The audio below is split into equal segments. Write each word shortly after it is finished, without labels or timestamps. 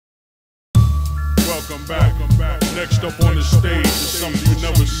Next up on the stage is something you've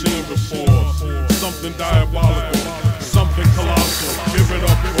never seen before. Something diabolical, something colossal. Give it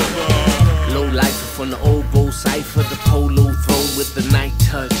up for the low life from the old gold Cypher, the polo throne with the night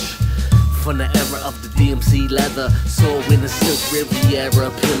touch. From the era of the DMC leather, soul in the silk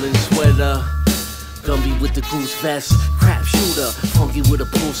Riviera, peeling sweater. Gumby with the goose vest, crap shooter, funky with a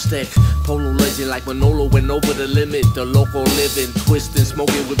pool stick. Polo legend like Manolo went over the limit. The local living, twisting,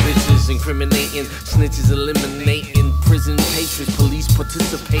 smoking with bitches, incriminating, snitches eliminating, prison patrons, police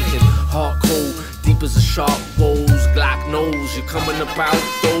participating. Hardcore, deep as a shark goes, Glock knows you're coming about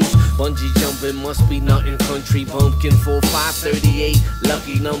those. Bungee jumping must be nothing, country bumpkin 4538.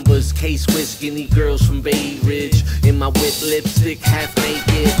 Lucky numbers, K-Swiss, skinny girls from Bay Ridge. In my whip, lipstick, half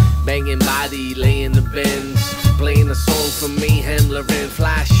naked, banging body, laying the bends, playing a song from Mayhem, Loren,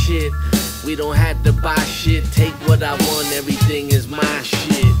 fly shit. We don't have to buy shit, take what I want, everything is my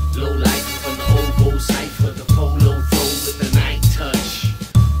shit. Low life from the old gold Cypher, the polo throw with the night touch.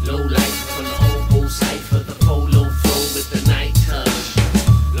 Low life from the old gold Cypher, the polo throw with the night touch.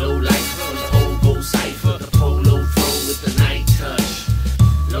 Low life from the old gold Cypher, the polo throw with the night touch.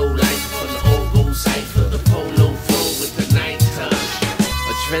 Low life from the old gold Cypher, the polo throw with the night touch.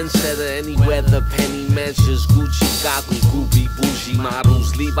 A trendsetter, any weather, penny measures, Gucci goggles, groupie, bougie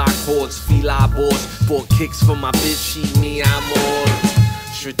models, Levi cords, fila boards, bought kicks for my bitch, she, me, I'm all.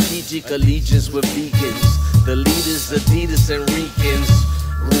 Strategic allegiance with vegans, the leaders, Adidas and Ricans.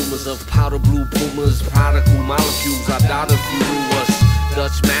 Rumors of powder blue pumas, prodigal molecules, I doubt if you knew us.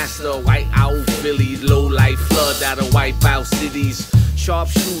 Dutch master, white owl, Philly, low life flood that'll wipe out cities.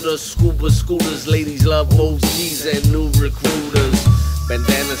 Sharpshooters, scuba scooters, ladies love OGs and new recruiters.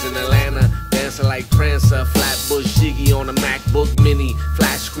 Bandanas in Atlanta, dancing like Prancer, Flatbush Jiggy on a MacBook Mini,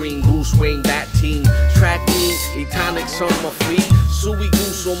 flash screen, Bruce Wayne, bat team, track meet, Etonics on my feet, Suey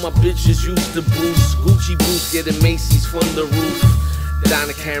Goose on my bitches used to boost, Gucci boots getting Macy's from the roof,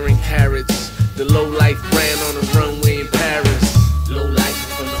 Donna Karen carrots, the low life brand on the runway in Paris. Low life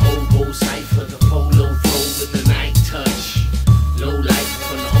from the old gold Cypher, the polo throw with the night touch. Low life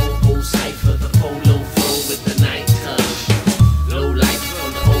from the old gold Cypher, the polo throw with the night touch. Low life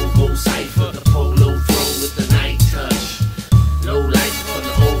from the old gold Cypher, the polo throw with the night touch. Low life from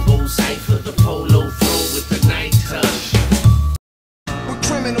the old gold Cypher, the polo throw with the night touch. With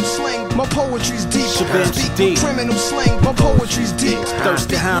criminal slang, my poetry's deep. With criminal slang, my poetry's deep.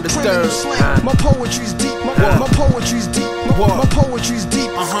 Thirstin Howl the third. My poetry's deep. My poetry's deep. My poetry's deep.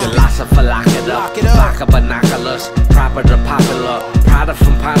 Philosopher, lock it up. Lock up binoculars. Proper to popular. Prada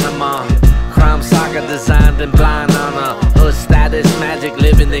from Panama. Crime saga designed and blind.